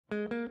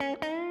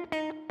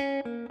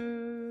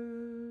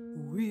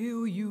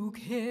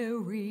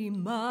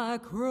my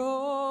cross,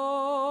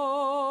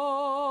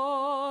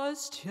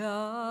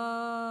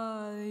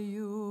 child?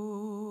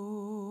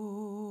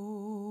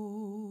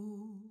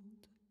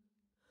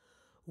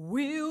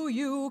 Will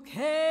you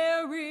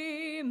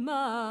carry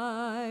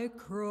my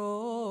cross?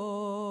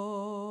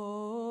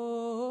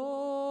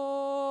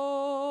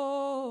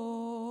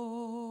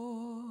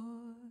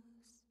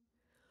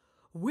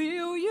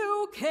 Will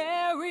you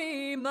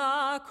carry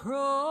my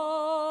cross,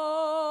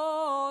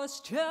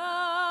 child?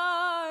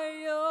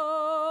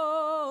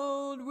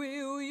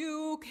 Will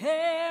you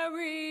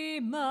carry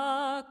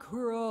my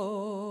cross?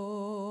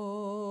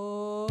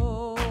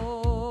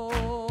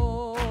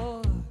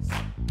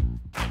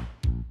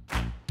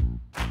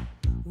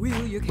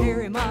 Will you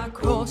carry my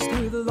cross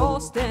to the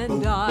lost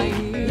and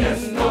dying?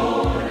 Yes,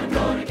 Lord, I'm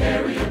gonna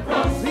carry your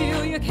cross.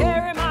 Will you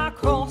carry my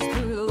cross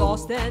to the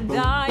lost and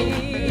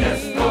dying?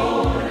 Yes,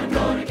 Lord, I'm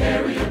gonna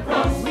carry your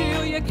cross.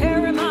 Will you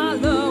carry my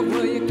love?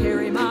 Will you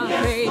carry my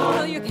faith?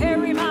 Will you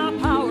carry my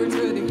power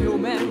to the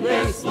human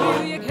race?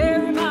 Will you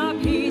carry my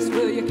peace?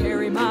 Will you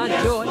carry my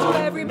joy to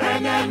every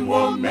Man and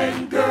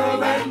woman,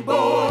 girl and boy.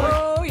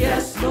 Oh,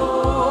 yes,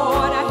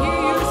 Lord, I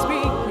hear you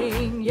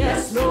speaking.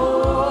 Yes,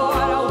 Lord,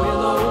 I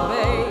will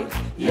obey.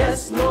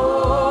 Yes,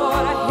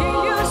 Lord, I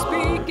hear you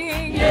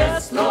speaking.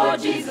 Yes, Lord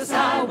Jesus,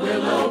 I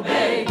will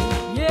obey.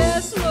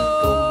 Yes,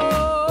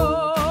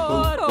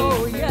 Lord,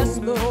 oh, yes,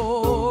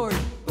 Lord.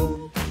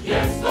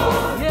 Yes,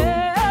 Lord.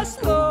 Yes,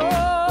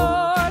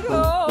 Lord,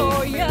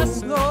 oh,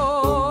 yes,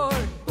 Lord.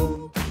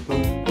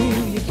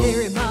 Will you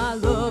carry my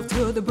love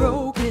to the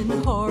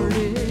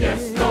brokenhearted?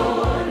 Yes,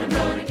 Lord, I'm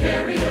gonna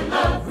carry your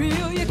love.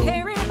 Will you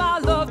carry my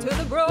love to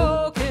the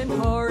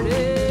brokenhearted?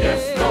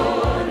 Yes,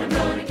 Lord, I'm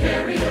gonna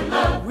carry your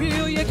love.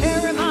 Will you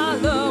carry my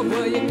love?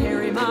 Will you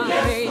carry my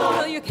faith?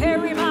 Will you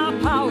carry my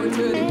power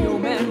to the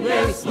human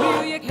race?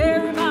 Will you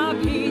carry my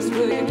peace?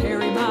 Will you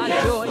carry my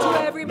joy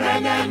to every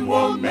Man and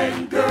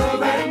woman,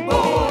 girl and boy.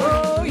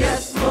 Oh,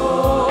 yes,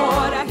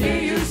 Lord, I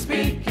hear you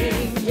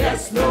speaking.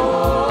 Yes,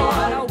 Lord,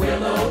 I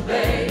will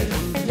obey.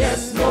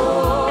 Yes,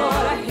 Lord,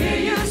 I hear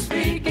you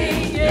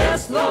speaking.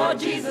 Yes, Lord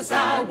Jesus,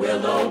 I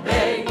will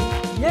obey.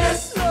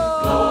 Yes,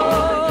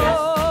 Lord, yes,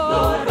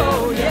 Lord,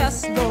 oh,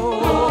 yes,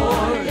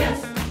 Lord.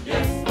 Yes,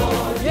 yes,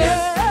 Lord.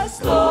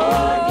 Yes,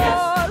 Lord,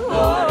 yes,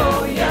 Lord.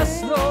 oh,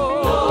 yes,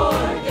 Lord.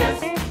 Lord,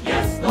 yes,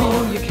 yes, Lord.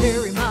 Will you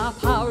carry my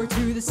power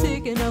to the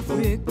sick and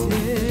afflicted?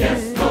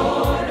 Yes,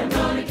 Lord, I'm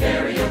gonna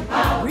carry your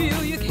power.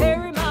 Will you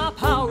carry my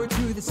power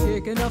to the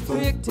sick and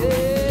afflicted?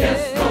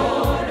 Yes,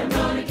 Lord, I'm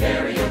gonna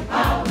carry your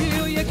power.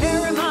 Will you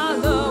carry my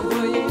love?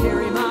 Will you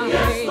carry my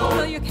faith?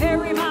 Will you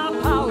carry my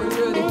power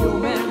to the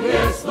human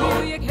race?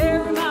 Will you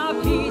carry my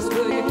peace?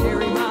 Will you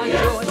carry my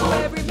joy to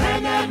every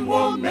Man and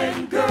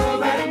woman, girl